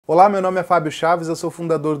Olá, meu nome é Fábio Chaves, eu sou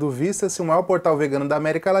fundador do Ouça, o maior portal vegano da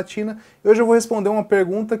América Latina, e hoje eu vou responder uma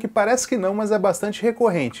pergunta que parece que não, mas é bastante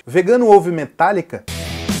recorrente. Vegano ouve Metallica?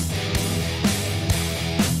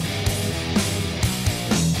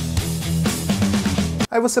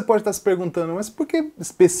 Aí você pode estar se perguntando, mas por que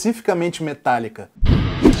especificamente Metallica?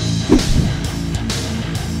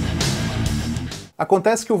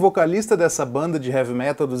 Acontece que o vocalista dessa banda de heavy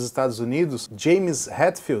metal dos Estados Unidos, James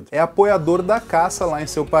Hetfield, é apoiador da caça lá em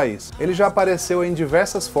seu país. Ele já apareceu em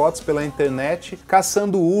diversas fotos pela internet,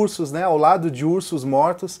 caçando ursos, ao lado de ursos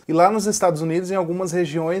mortos, e lá nos Estados Unidos, em algumas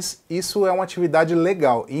regiões, isso é uma atividade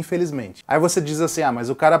legal, infelizmente. Aí você diz assim, mas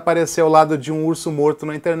o cara apareceu ao lado de um urso morto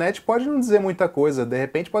na internet, pode não dizer muita coisa, de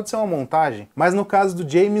repente pode ser uma montagem. Mas no caso do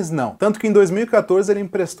James, não. Tanto que em 2014 ele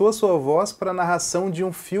emprestou a sua voz para a narração de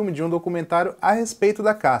um filme, de um documentário a respeito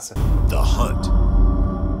da caça. The hunt.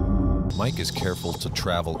 Mike is careful to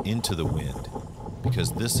travel into the wind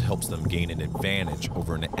because this helps them gain an advantage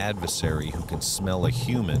over an adversary who can smell a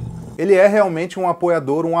human. Ele é realmente um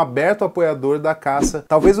apoiador, um aberto apoiador da caça.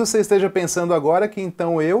 Talvez você esteja pensando agora que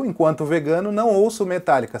então eu, enquanto vegano, não ouço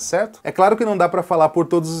Metallica, certo? É claro que não dá pra falar por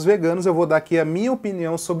todos os veganos, eu vou dar aqui a minha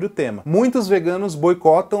opinião sobre o tema. Muitos veganos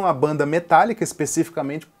boicotam a banda Metallica,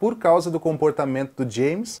 especificamente por causa do comportamento do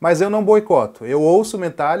James, mas eu não boicoto. Eu ouço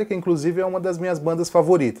Metallica, inclusive é uma das minhas bandas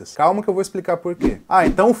favoritas. Calma que eu vou explicar por quê.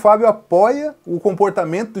 Então o Fábio apoia o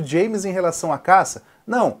comportamento do James em relação à caça?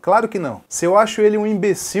 Não, claro que não. Se eu acho ele um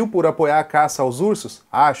imbecil por apoiar a caça aos ursos?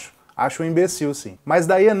 Acho um imbecil, sim. Mas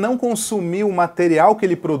daí a não consumir o material que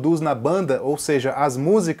ele produz na banda, ou seja, as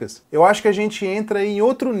músicas, eu acho que a gente entra em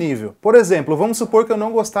outro nível. Por exemplo, vamos supor que eu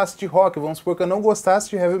não gostasse de rock, vamos supor que eu não gostasse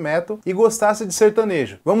de heavy metal e gostasse de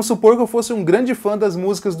sertanejo. Vamos supor que eu fosse um grande fã das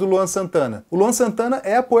músicas do Luan Santana. O Luan Santana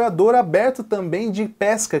é apoiador aberto também de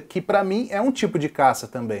pesca, que pra mim é um tipo de caça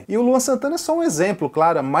também. E o Luan Santana é só um exemplo,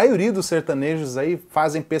 claro, a maioria dos sertanejos aí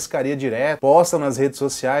fazem pescaria direto, postam nas redes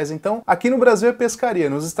sociais, então aqui no Brasil é pescaria,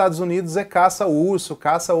 nos Estados Unidos é caça ao urso,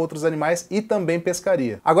 caça a outros animais e também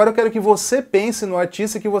pescaria. Agora eu quero que você pense no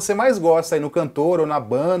artista que você mais gosta, aí no cantor ou na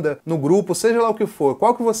banda, no grupo, seja lá o que for,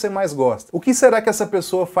 qual que você mais gosta? O que será que essa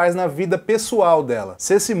pessoa faz na vida pessoal dela?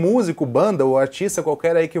 Se esse músico, banda ou artista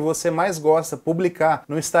qualquer aí que você mais gosta publicar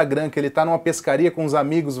no Instagram que ele tá numa pescaria com os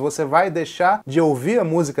amigos, você vai deixar de ouvir a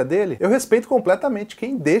música dele? Eu respeito completamente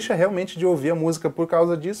quem deixa realmente de ouvir a música por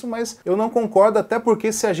causa disso, mas eu não concordo, até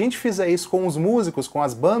porque se a gente fizer isso com os músicos, com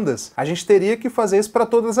as bandas, a gente teria que fazer isso para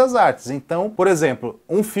todas as artes. Então, por exemplo,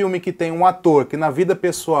 um filme que tem um ator que na vida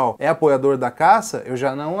pessoal é apoiador da caça, eu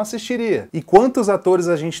já não assistiria. E quantos atores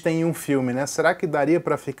a gente tem em um filme, né? Será que daria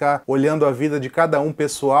para ficar olhando a vida de cada um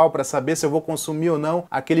pessoal para saber se eu vou consumir ou não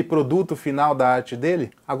aquele produto final da arte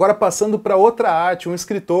dele? Agora passando para outra arte, um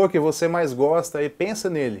escritor que você mais gosta, e pensa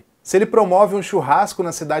nele. Se ele promove um churrasco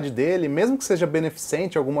na cidade dele, mesmo que seja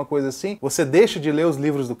beneficente, alguma coisa assim, você deixa de ler os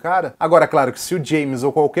livros do cara? Agora, claro que se o James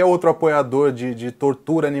ou qualquer outro apoiador de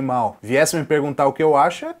tortura animal viesse me perguntar o que eu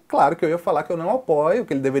acho, é claro que eu ia falar que eu não apoio,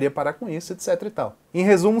 que ele deveria parar com isso, etc e tal. Em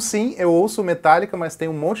resumo, sim, eu ouço Metallica, mas tem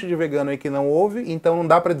um monte de vegano aí que não ouve, então não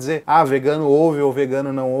dá pra dizer, vegano ouve ou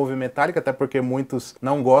vegano não ouve Metallica, até porque muitos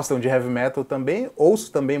não gostam de heavy metal também. Ouço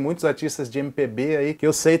também muitos artistas de MPB aí, que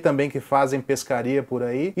eu sei também que fazem pescaria por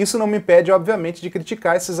aí. Isso não me impede, obviamente, de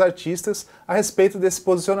criticar esses artistas a respeito desse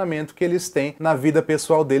posicionamento que eles têm na vida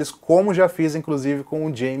pessoal deles, como já fiz, inclusive, com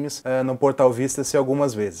o James no portal Ouça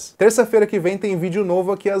algumas vezes. Terça-feira que vem tem vídeo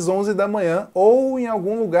novo aqui às 11 da manhã, ou em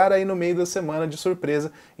algum lugar aí no meio da semana de surpresa.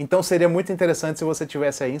 Então seria muito interessante se você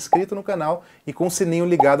tivesse aí inscrito no canal e com o sininho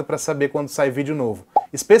ligado para saber quando sai vídeo novo.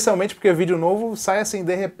 Especialmente porque vídeo novo sai assim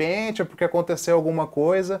de repente, é porque aconteceu alguma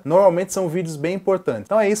coisa. Normalmente são vídeos bem importantes.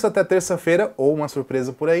 Então é isso, até terça-feira ou uma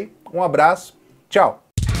surpresa por aí. Um abraço, tchau!